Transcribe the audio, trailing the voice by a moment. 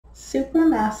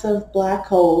Supermassive black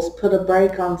holes put a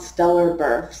brake on stellar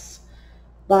births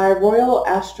by Royal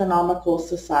Astronomical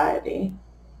Society.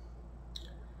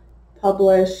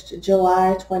 Published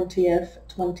July 20th,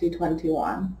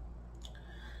 2021.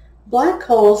 Black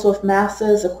holes with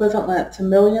masses equivalent to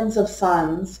millions of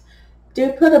suns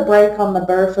do put a brake on the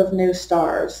birth of new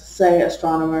stars, say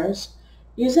astronomers.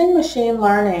 Using machine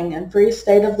learning and free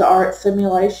state-of-the-art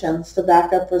simulations to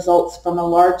back up results from a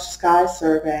large sky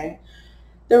survey,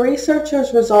 the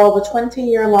researchers resolve a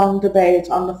 20-year-long debate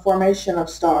on the formation of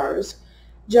stars.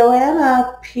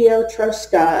 Joanna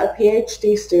Piotrowska, a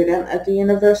PhD student at the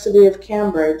University of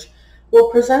Cambridge, will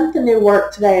present the new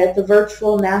work today at the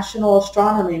virtual National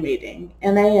Astronomy Meeting,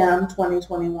 NAM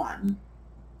 2021.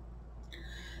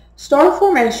 Star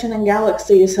formation in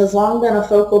galaxies has long been a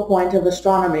focal point of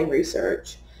astronomy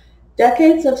research.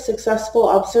 Decades of successful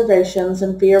observations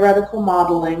and theoretical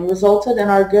modeling resulted in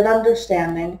our good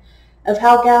understanding of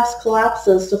how gas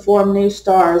collapses to form new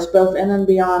stars both in and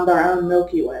beyond our own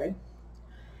Milky Way.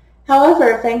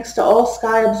 However, thanks to all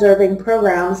sky-observing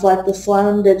programs like the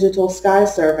Sloan Digital Sky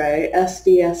Survey,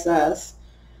 SDSS,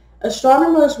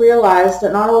 astronomers realized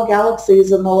that not all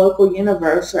galaxies in the local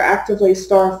universe are actively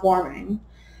star-forming.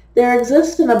 There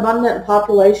exists an abundant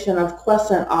population of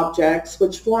quiescent objects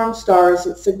which form stars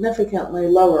at significantly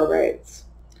lower rates.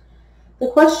 The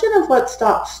question of what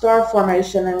stops star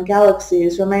formation in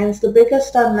galaxies remains the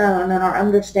biggest unknown in our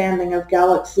understanding of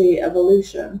galaxy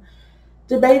evolution,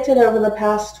 debated over the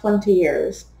past 20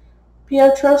 years.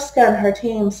 Piotrowska and her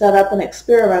team set up an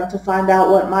experiment to find out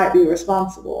what might be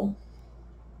responsible.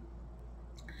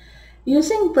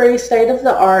 Using free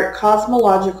state-of-the-art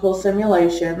cosmological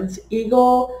simulations,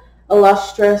 Eagle,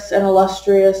 Illustris, and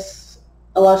Illustris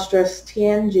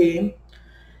TNG,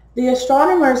 the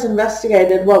astronomers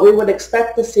investigated what we would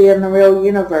expect to see in the real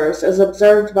universe as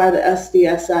observed by the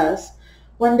SDSS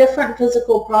when different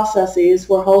physical processes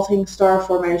were halting star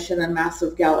formation in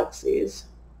massive galaxies.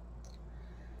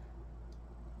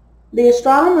 The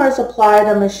astronomers applied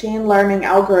a machine learning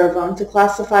algorithm to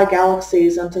classify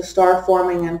galaxies into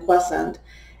star-forming and quiescent,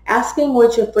 asking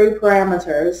which of three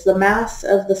parameters, the mass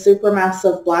of the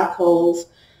supermassive black holes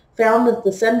found at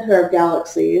the center of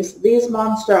galaxies, these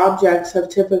monster objects have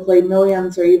typically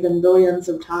millions or even billions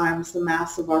of times the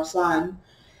mass of our Sun,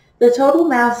 the total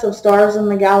mass of stars in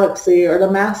the galaxy, or the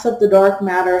mass of the dark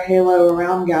matter halo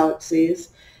around galaxies,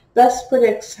 best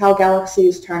predicts how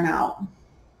galaxies turn out.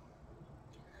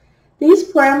 These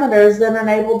parameters then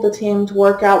enabled the team to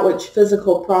work out which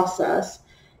physical process,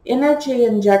 energy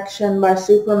injection by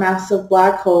supermassive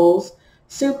black holes,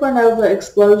 supernova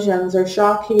explosions, or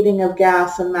shock heating of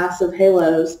gas in massive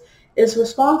halos, is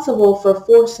responsible for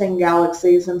forcing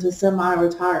galaxies into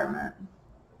semi-retirement.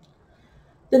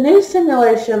 The new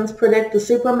simulations predict the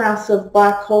supermassive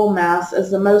black hole mass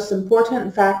as the most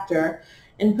important factor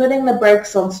in putting the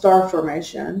brakes on star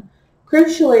formation.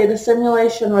 Crucially, the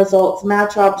simulation results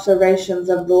match observations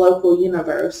of the local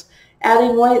universe,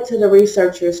 adding weight to the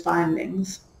researchers'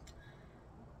 findings.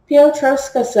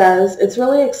 Piotrowska says, "It's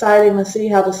really exciting to see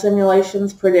how the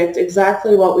simulations predict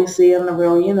exactly what we see in the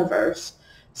real universe.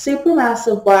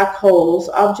 Supermassive black holes,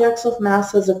 objects with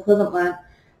masses equivalent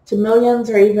to millions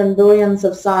or even billions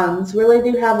of suns, really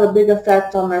do have a big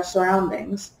effect on their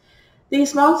surroundings.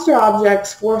 These monster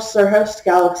objects force their host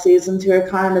galaxies into a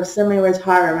kind of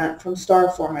semi-retirement from star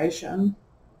formation."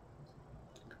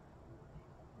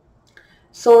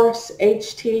 Source: